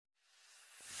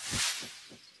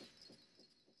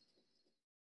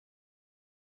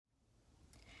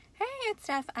it's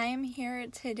Steph. I am here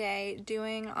today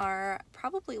doing our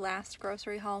probably last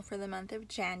grocery haul for the month of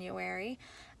January.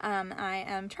 I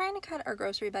am trying to cut our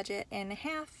grocery budget in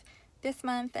half this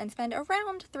month and spend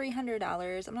around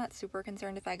 $300. I'm not super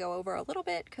concerned if I go over a little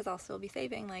bit because I'll still be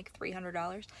saving like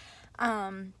 $300.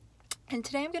 And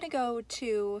today I'm going to go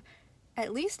to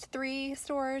at least 3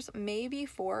 stores, maybe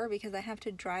 4, because I have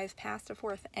to drive past a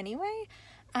 4th anyway.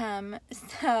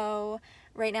 So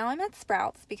right now I'm at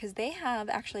Sprouts because they have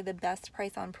actually the best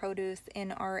price on produce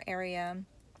in our area.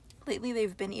 Lately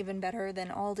they've been even better than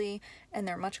Aldi, and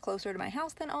they're much closer to my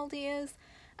house than Aldi is.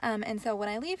 And so when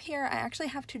I leave here, I actually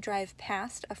have to drive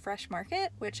past a Fresh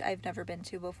Market, which I've never been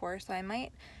to before, so I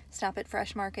might stop at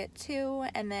Fresh Market too,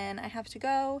 and then I have to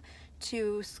go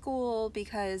to school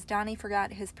because Donnie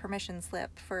forgot his permission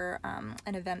slip for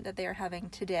an event that they are having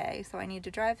today. So I need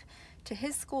to drive to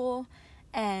his school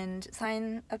and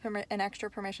sign an extra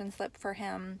permission slip for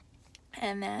him,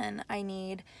 and then I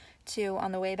need to,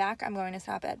 on the way back, I'm going to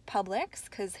stop at Publix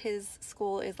because his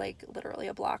school is like literally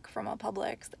a block from a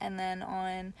Publix, and then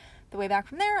on the way back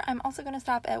from there I'm also going to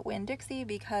stop at Winn-Dixie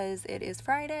because it is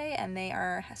Friday and they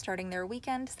are starting their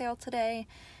weekend sale today,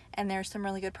 and there's some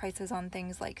really good prices on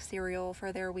things like cereal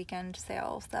for their weekend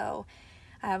sale. So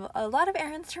I have a lot of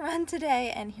errands to run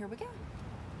today, and here we go.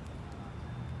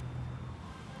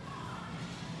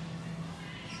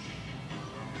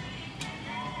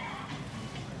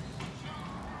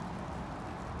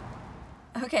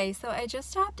 Okay, so I just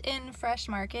stopped in Fresh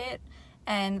Market,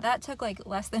 and that took like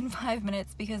less than 5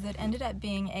 minutes because it ended up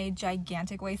being a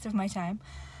gigantic waste of my time.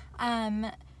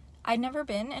 I'd never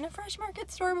been in a Fresh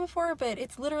Market store before, but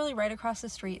it's literally right across the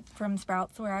street from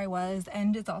Sprouts where I was,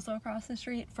 and it's also across the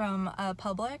street from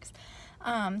Publix.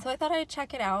 So I thought I'd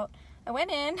check it out. I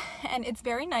went in, and it's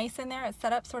very nice in there. It's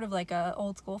set up sort of like a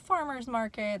old school farmer's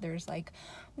market. There's like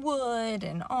wood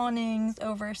and awnings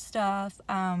over stuff,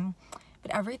 but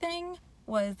everything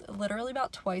was literally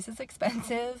about twice as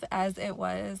expensive as it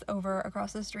was over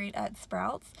across the street at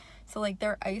Sprouts. So like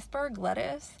their iceberg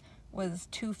lettuce was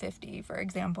 $2.50, for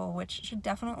example, which you should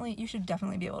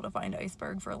definitely be able to find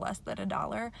iceberg for less than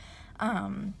 $1.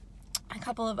 A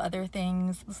couple of other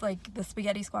things, like the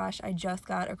spaghetti squash I just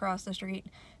got across the street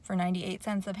for 98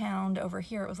 cents a pound. Over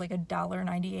here it was like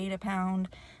 $1.98 a pound.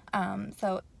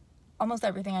 So almost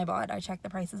everything I bought I checked the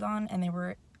prices on, and they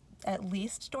were at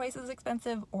least twice as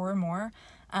expensive or more.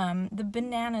 The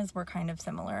bananas were kind of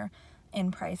similar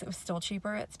in price. It was still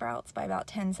cheaper at Sprouts by about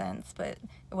 10 cents, but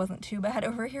it wasn't too bad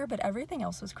over here, but everything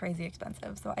else was crazy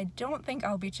expensive. So I don't think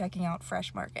I'll be checking out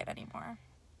Fresh Market anymore.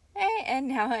 Hey, and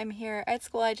now I'm here at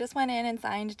school. I just went in and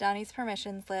signed Donnie's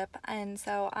permission slip, and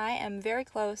so I am very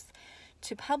close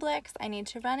to Publix. I need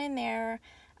to run in there.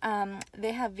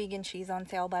 They have vegan cheese on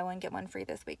sale, buy one get one free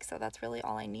this week, so that's really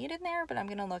all I need in there, but I'm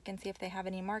gonna look and see if they have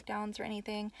any markdowns or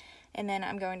anything, and then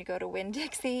I'm going to go to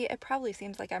Winn-Dixie. It probably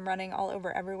seems like I'm running all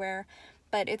over everywhere,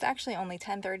 but it's actually only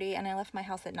 10:30, and I left my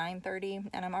house at 9:30,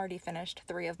 and I'm already finished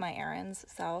 3 of my errands,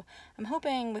 so I'm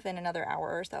hoping within another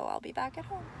hour or so I'll be back at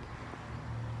home.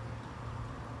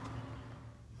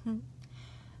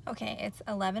 Okay, it's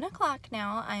 11 o'clock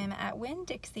now. I am at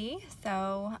Winn-Dixie,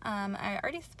 so I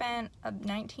already spent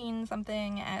 19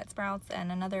 something at Sprouts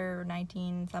and another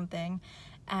 19 something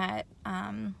at,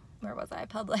 where was I?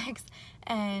 Publix.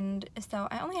 And so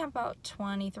I only have about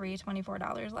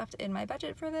 $24 left in my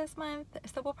budget for this month,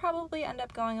 so we'll probably end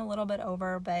up going a little bit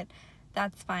over, but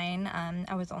that's fine.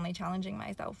 I was only challenging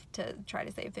myself to try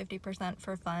to save 50%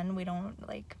 for fun.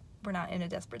 We're not in a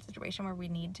desperate situation where we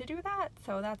need to do that,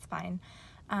 so that's fine.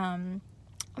 I'm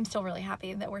still really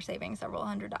happy that we're saving several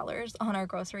 $100s on our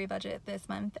grocery budget this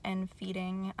month and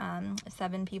feeding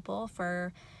 7 people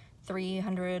for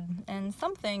 $300 and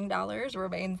something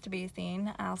remains to be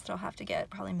seen. I'll still have to get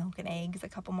probably milk and eggs a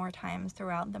couple more times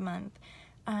throughout the month.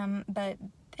 But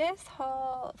this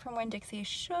haul from Winn-Dixie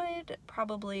should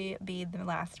probably be the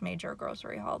last major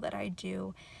grocery haul that I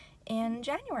do in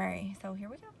January. So here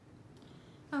we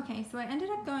go. Okay, so I ended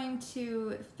up going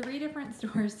to 3 different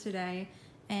stores today,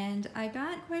 and I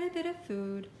got quite a bit of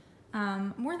food,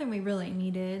 more than we really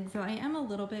needed, so I am a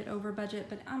little bit over budget,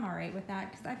 but I'm alright with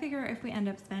that because I figure if we end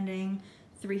up spending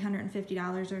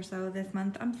 $350 or so this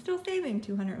month, I'm still saving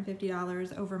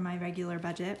 $250 over my regular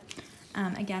budget.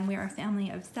 Again, we are a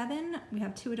family of 7. We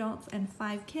have 2 adults and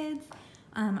 5 kids.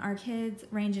 Our kids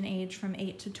range in age from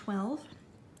 8 to 12.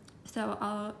 So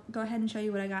I'll go ahead and show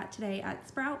you what I got today at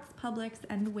Sprouts, Publix,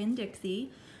 and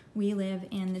Winn-Dixie. We live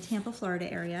in the Tampa,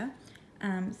 Florida area.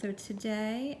 So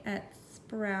today at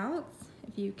Sprouts,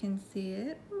 if you can see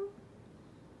it,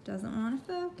 doesn't want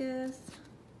to focus.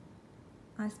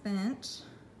 I spent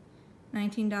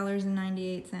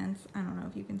 $19.98. I don't know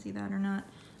if you can see that or not.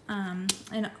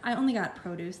 And I only got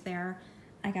produce there.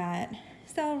 I got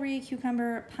celery,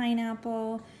 cucumber,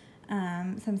 pineapple,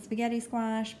 some spaghetti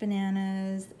squash,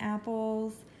 bananas,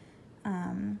 apples,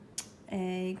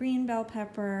 a green bell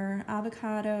pepper,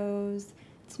 avocados,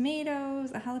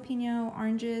 tomatoes, a jalapeno,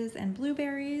 oranges, and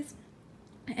blueberries.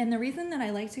 And the reason that I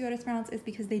like to go to Sprouts is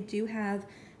because they do have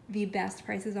the best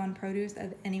prices on produce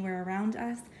of anywhere around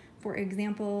us. For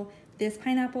example, this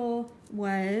pineapple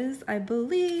was, I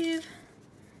believe,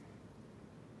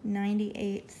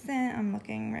 98 cents. I'm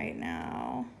looking right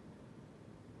now.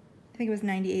 I think it was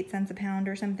 98 cents a pound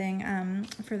or something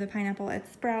for the pineapple at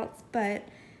Sprouts, but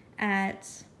at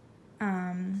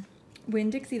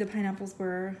Winn-Dixie the pineapples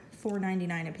were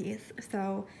 $4.99 a piece.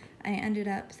 So I ended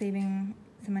up saving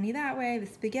some money that way. The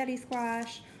spaghetti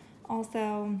squash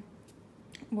also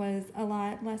was a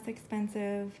lot less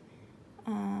expensive.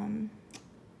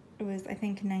 It was, I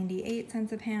think, 98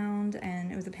 cents a pound,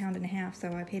 and it was a pound and a half,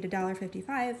 so I paid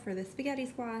 $1.55 for the spaghetti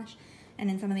squash. And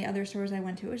in some of the other stores I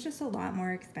went to, it was just a lot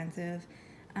more expensive.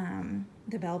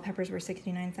 The bell peppers were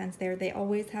 69 cents there. They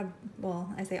always have,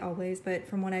 well, I say always, but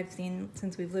from what I've seen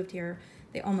since we've lived here,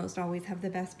 they almost always have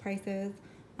the best prices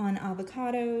on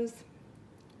avocados.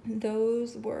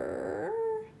 Those were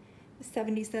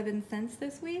 77 cents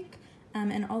this week,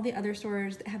 and all the other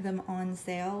stores have them on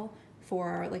sale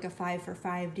for like a 5 for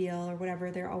 $5 deal or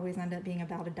whatever. They always end up being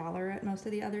about $1 at most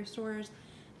of the other stores,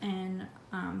 and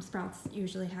Sprouts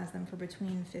usually has them for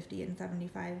between 50 and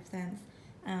 75 cents.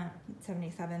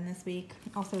 77 this week.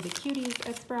 Also the cuties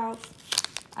at Sprouts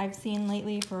I've seen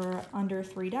lately for under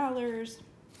 $3.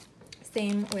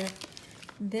 Same with,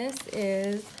 this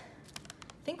is,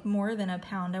 I think, more than a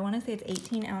pound. I want to say it's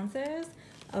 18 ounces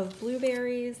of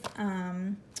blueberries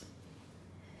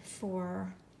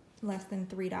for less than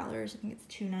 $3. I think it's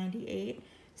 $2.98.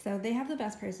 So they have the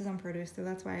best prices on produce, so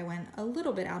that's why I went a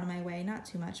little bit out of my way, not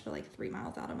too much, but like 3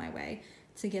 miles out of my way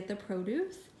to get the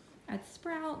produce at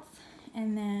Sprouts.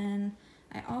 And then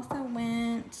I also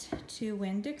went to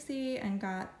Winn-Dixie and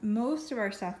got most of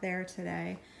our stuff there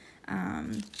today.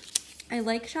 I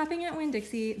like shopping at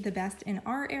Winn-Dixie the best in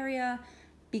our area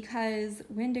because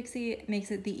Winn-Dixie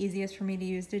makes it the easiest for me to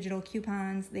use digital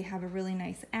coupons. They have a really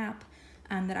nice app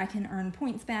that I can earn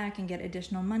points back and get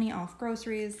additional money off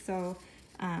groceries. So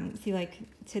see, like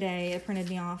today it printed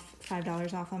me off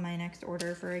 $5 off on my next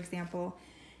order, for example,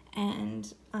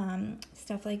 and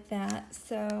stuff like that.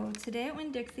 So today at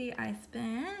Winn-Dixie I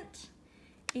spent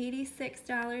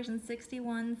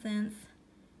 $86.61.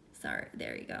 Sorry,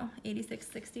 there you go,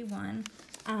 $86.61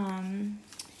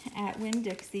 at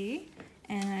Winn-Dixie,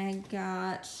 and I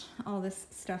got all this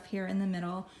stuff here in the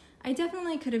middle. I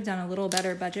definitely could have done a little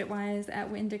better budget-wise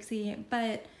at Winn-Dixie,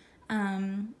 but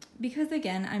because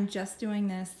again, I'm just doing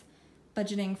this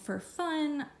budgeting for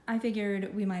fun, I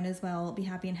figured we might as well be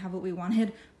happy and have what we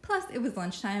wanted. Plus, it was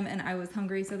lunchtime and I was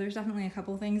hungry, so there's definitely a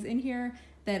couple things in here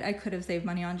that I could have saved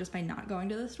money on just by not going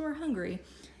to the store hungry.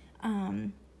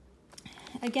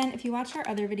 Again, if you watched our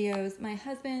other videos, my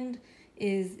husband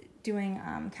is doing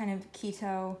kind of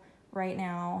keto right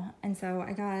now, and so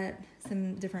I got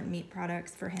some different meat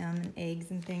products for him, and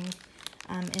eggs and things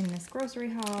in this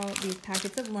grocery haul. These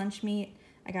packets of lunch meat.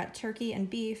 I got turkey and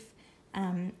beef.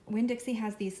 Winn-Dixie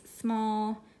has these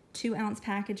small 2-ounce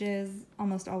packages,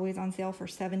 almost always on sale for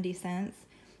 70 cents.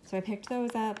 So I picked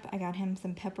those up. I got him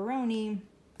some pepperoni.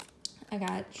 I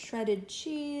got shredded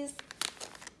cheese.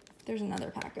 There's another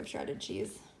pack of shredded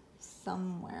cheese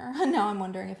somewhere. Now I'm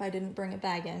wondering if I didn't bring a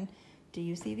bag in. Do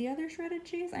you see the other shredded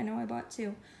cheese? I know I bought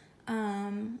 2.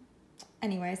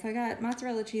 Anyway, so I got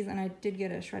mozzarella cheese, and I did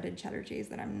get a shredded cheddar cheese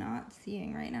that I'm not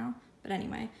seeing right now. But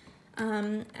anyway,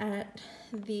 at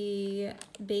the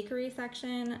bakery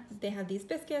section, they have these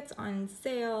biscuits on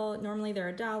sale. Normally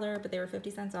they're $1, but they were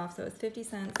 50 cents off, so it's 50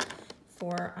 cents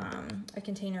for a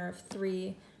container of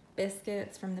 3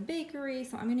 biscuits from the bakery.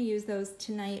 So I'm going to use those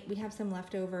tonight. We have some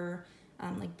leftover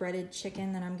like breaded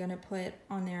chicken that I'm going to put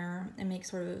on there and make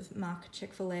sort of mock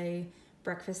Chick-fil-A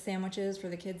breakfast sandwiches for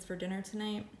the kids for dinner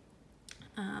tonight.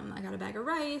 I got a bag of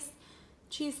rice,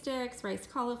 cheese sticks,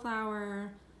 riced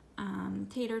cauliflower,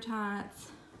 tater tots,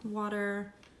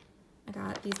 water. I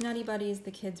got these Nutty Buddies the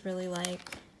kids really like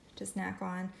to snack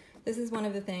on. This is one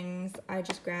of the things I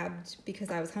just grabbed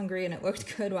because I was hungry and it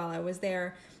looked good while I was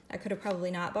there. I could have probably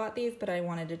not bought these, but I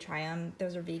wanted to try them.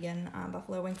 Those are vegan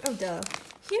buffalo wings. Oh, duh.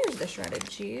 Here's the shredded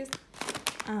cheese.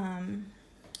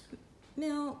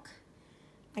 Milk.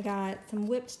 I got some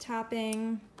whipped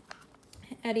topping.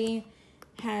 Eddie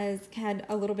has had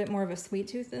a little bit more of a sweet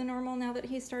tooth than normal now that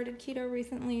he started keto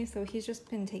recently. So he's just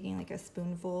been taking like a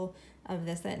spoonful of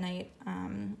this at night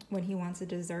when he wants a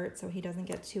dessert so he doesn't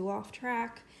get too off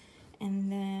track.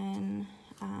 And then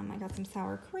I got some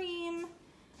sour cream.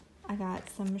 I got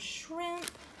some shrimp.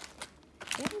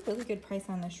 They have a really good price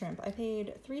on the shrimp. I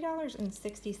paid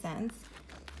 $3.60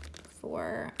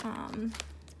 for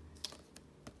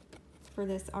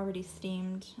this already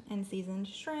steamed and seasoned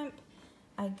shrimp.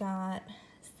 I got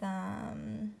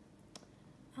some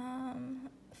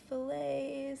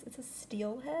fillets. It's a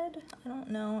steelhead. I don't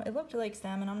know. It looked like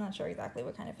salmon. I'm not sure exactly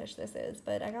what kind of fish this is,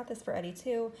 but I got this for Eddie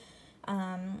too.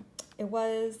 It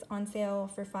was on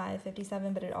sale for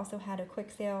 $5.57, but it also had a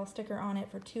quick sale sticker on it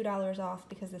for $2 off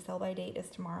because the sell-by date is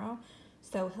tomorrow.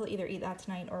 So he'll either eat that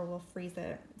tonight or we'll freeze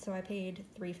it. So I paid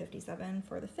 $3.57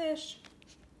 for the fish.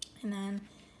 And then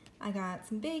I got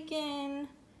some bacon,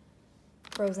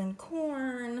 frozen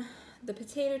corn. The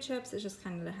potato chips is just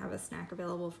kind of to have a snack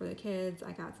available for the kids.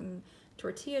 I got some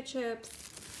tortilla chips,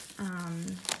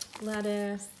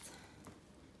 lettuce,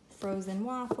 frozen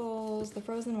waffles. The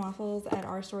frozen waffles at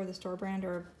our store, the store brand,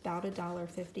 are about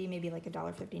 $1.50, maybe like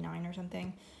 $1.59 or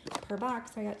something per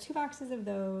box. So I got 2 boxes of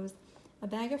those, a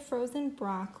bag of frozen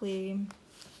broccoli.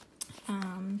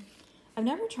 I've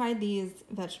never tried these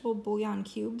vegetable bouillon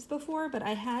cubes before, but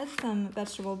I had some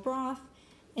vegetable broth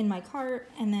in my cart,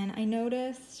 and then I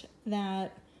noticed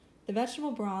that the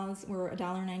vegetable broths were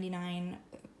 $1.99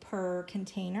 per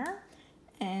container,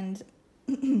 and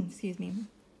excuse me,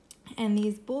 and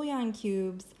these bouillon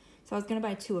cubes, so I was gonna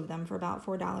buy 2 of them for about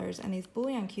 $4, and these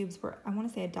bouillon cubes were, I want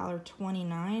to say,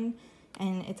 $1.29,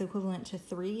 and it's equivalent to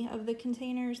 3 of the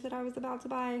containers that I was about to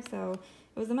buy, so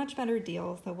it was a much better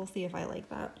deal. So we'll see if I like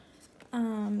that.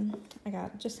 I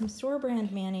got just some store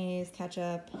brand mayonnaise,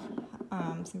 ketchup,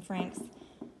 some Frank's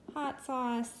hot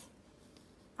sauce,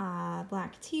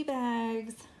 black tea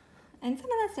bags, and some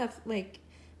of that stuff, like,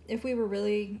 if we were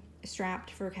really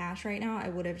strapped for cash right now, I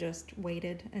would have just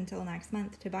waited until next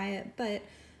month to buy it, but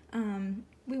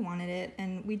we wanted it,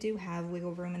 and we do have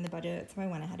wiggle room in the budget, so I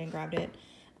went ahead and grabbed it.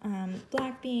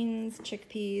 Black beans,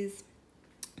 chickpeas.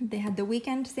 They had the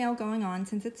weekend sale going on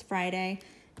since it's Friday,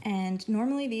 and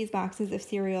normally these boxes of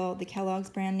cereal, the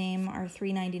Kellogg's brand name, are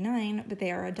 $3.99, but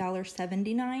they are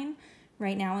 $1.79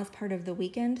 right now as part of the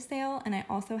weekend sale. And I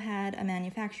also had a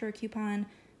manufacturer coupon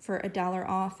for $1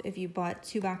 off if you bought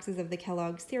 2 boxes of the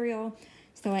Kellogg's cereal.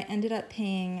 So I ended up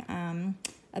paying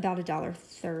about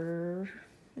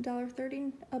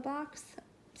 $1.30 a box,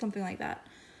 something like that.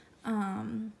 I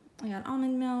got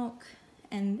almond milk,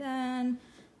 and then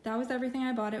that was everything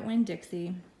I bought at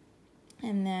Winn-Dixie.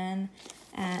 And then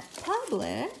at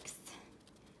Publix,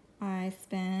 I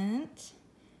spent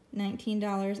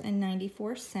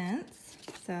 $19.94.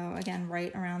 So again,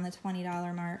 right around the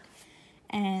 $20 mark.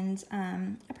 And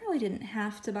I probably didn't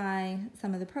have to buy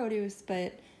some of the produce,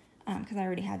 but because I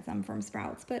already had some from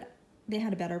Sprouts, but they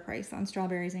had a better price on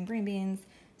strawberries and green beans,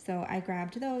 so I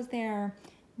grabbed those there.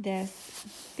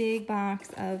 This big box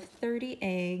of 30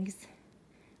 eggs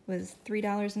was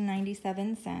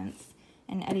 $3.97,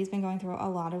 and Eddie's been going through a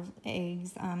lot of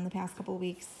eggs the past couple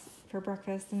weeks for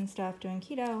breakfast and stuff doing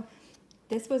keto.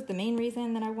 This was the main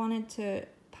reason that I wanted to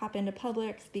pop into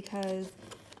Publix, because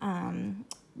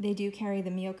they do carry the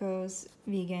Miyoko's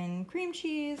vegan cream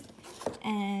cheese,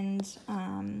 and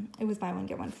it was buy one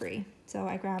get one free. So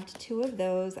I grabbed 2 of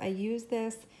those. I use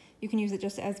this. You can use it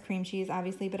just as cream cheese,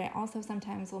 obviously, but I also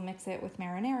sometimes will mix it with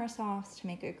marinara sauce to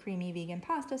make a creamy vegan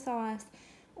pasta sauce,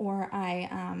 or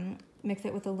I mix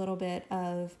it with a little bit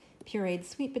of pureed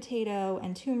sweet potato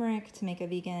and turmeric to make a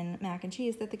vegan mac and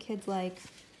cheese that the kids like.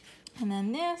 And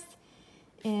then this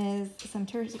is some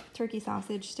turkey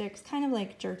sausage sticks, kind of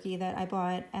like jerky, that I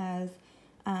bought as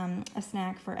a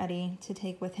snack for Eddie to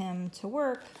take with him to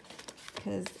work,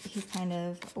 because he's kind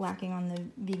of lacking on the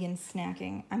vegan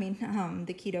snacking,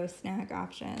 the keto snack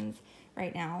options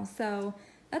right now. So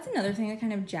that's another thing that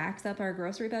kind of jacks up our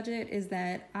grocery budget, is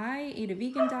that I eat a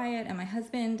vegan diet and my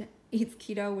husband eats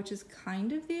keto, which is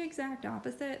kind of the exact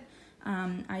opposite.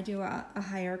 I do a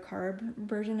higher carb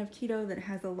version of keto that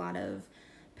has a lot of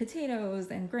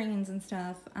potatoes and grains and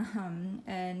stuff,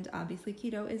 and obviously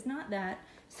keto is not that,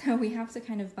 so we have to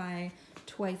kind of buy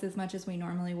twice as much as we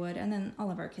normally would, and then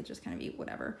all of our kids just kind of eat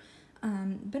whatever.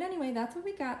 But anyway, that's what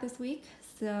we got this week,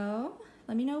 so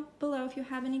let me know below if you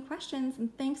have any questions,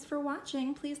 and thanks for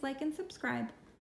watching. Please like and subscribe.